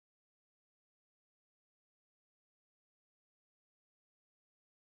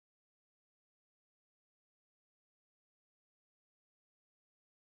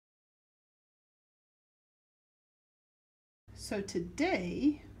So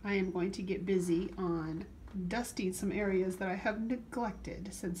today I am going to get busy on dusting some areas that I have neglected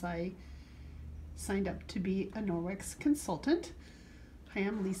since I signed up to be a Norwex consultant. I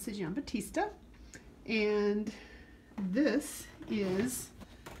am Lisa Giambattista, and this is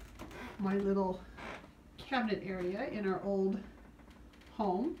my little cabinet area in our old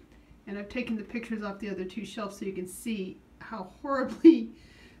home, and I've taken the pictures off the other two shelves so you can see how horribly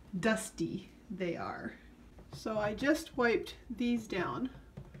dusty they are. So I just wiped these down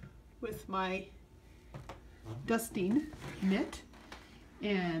with my dusting mitt,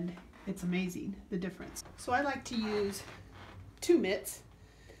 and it's amazing the difference. So I like to use two mitts.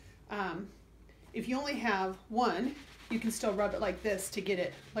 If you only have one, you can still rub it like this to get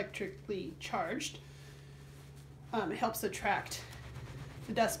it electrically charged. It helps attract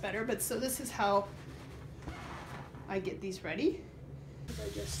the dust better, but so this is how I get these ready. I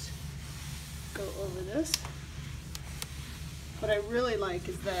just go over this. What I really like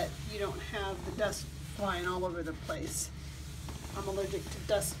is that you don't have the dust flying all over the place. I'm allergic to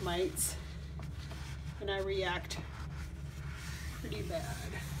dust mites, and I react pretty bad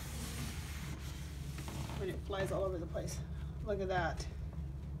when it flies all over the place. Look at that.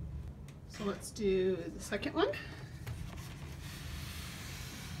 So let's do the second one.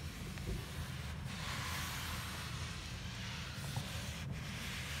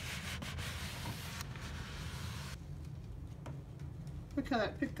 Look how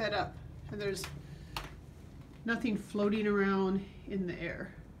that picked that up, and there's nothing floating around in the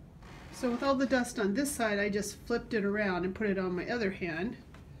air. So with all the dust on this side, I just flipped it around and put it on my other hand,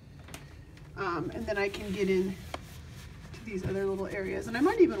 and then I can get in to these other little areas. And I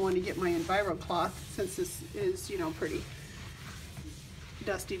might even want to get my Enviro cloth, since this is, you know, pretty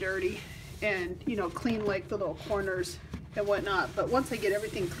dusty, dirty, and, you know, clean like the little corners and whatnot. But once I get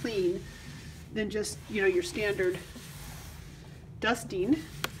everything clean, then just, you know, your standard dusting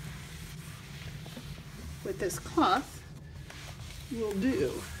with this cloth will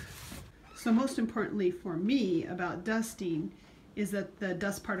do. So most importantly for me about dusting is that the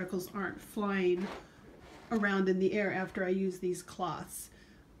dust particles aren't flying around in the air after I use these cloths,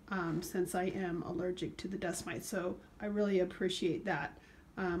 since I am allergic to the dust mites. So I really appreciate that.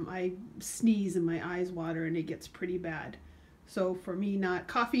 I sneeze and my eyes water and it gets pretty bad. So for me, not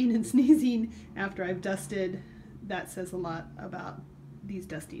coughing and sneezing after I've dusted, that says a lot about these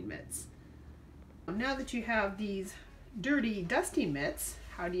dusting mitts. Now that you have these dirty dusting mitts,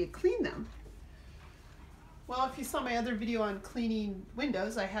 how do you clean them? Well, if you saw my other video on cleaning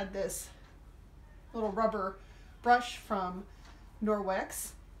windows, I had this little rubber brush from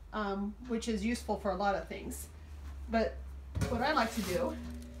Norwex, which is useful for a lot of things. But what I like to do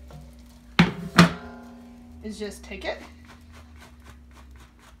is just take it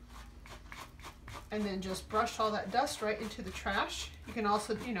and then just brush all that dust right into the trash. You can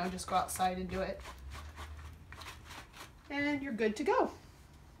also, you know, just go outside and do it. And you're good to go.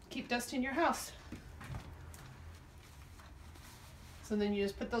 Keep dusting your house. So then you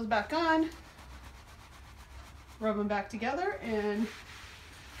just put those back on, rub them back together, and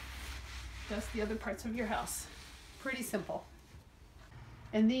dust the other parts of your house. Pretty simple.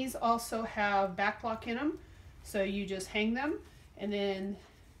 And these also have back block in them, so you just hang them, and then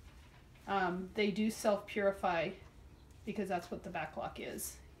they do self-purify, because that's what the back lock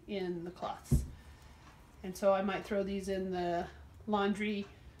is in the cloths. And so I might throw these in the laundry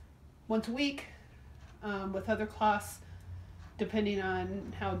once a week with other cloths, depending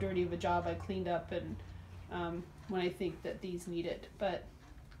on how dirty of a job I cleaned up and when I think that these need it. But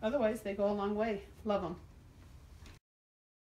otherwise, they go a long way. Love them.